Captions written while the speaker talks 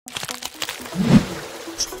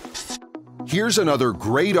Here's another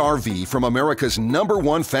great RV from America's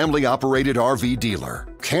 #1 family-operated RV dealer,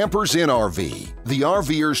 Campers Inn RV, the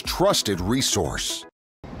RVer's trusted resource.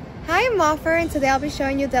 Hi, I'm Offer, and today I'll be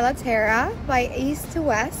showing you Della Terra by east to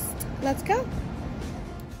west. Let's go.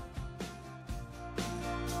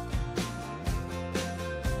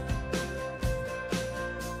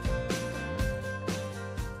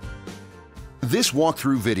 This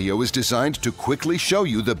walkthrough video is designed to quickly show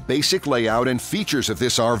you the basic layout and features of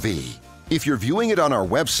this RV. If you're viewing it on our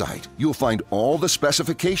website, you'll find all the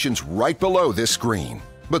specifications right below this screen.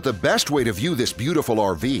 But the best way to view this beautiful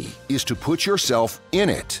RV is to put yourself in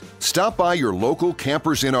it. Stop by your local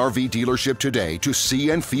Campers Inn RV dealership today to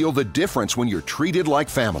see and feel the difference when you're treated like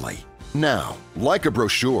family. Now, like a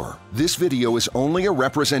brochure, this video is only a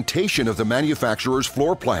representation of the manufacturer's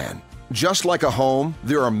floor plan. Just like a home,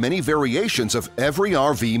 there are many variations of every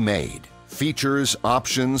RV made. Features,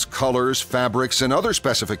 options, colors, fabrics, and other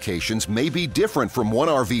specifications may be different from one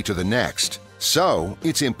RV to the next. So,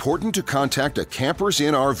 it's important to contact a Campers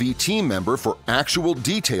Inn RV team member for actual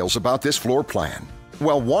details about this floor plan.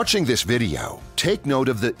 While watching this video, take note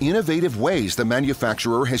of the innovative ways the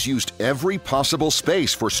manufacturer has used every possible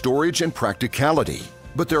space for storage and practicality.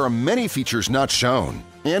 But there are many features not shown,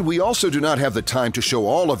 and we also do not have the time to show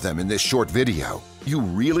all of them in this short video. You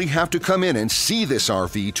really have to come in and see this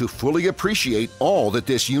RV to fully appreciate all that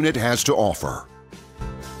this unit has to offer.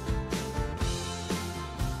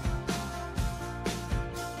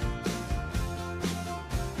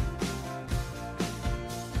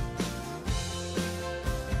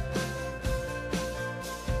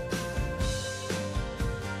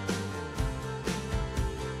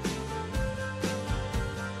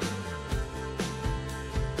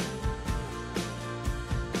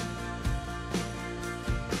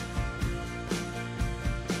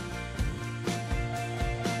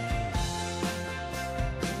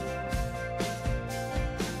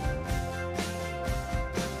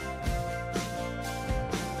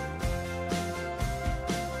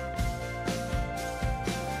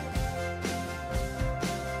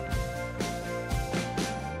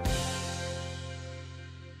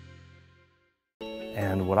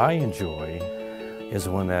 And what I enjoy is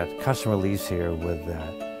when that customer leaves here with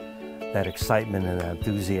that excitement and that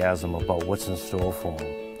enthusiasm about what's in store for them.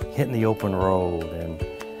 Hitting the open road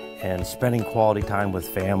and spending quality time with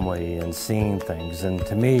family and seeing things. And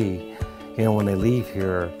to me, you know, when they leave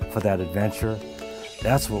here for that adventure,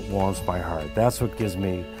 that's what warms my heart. That's what gives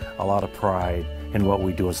me a lot of pride in what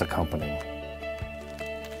we do as a company.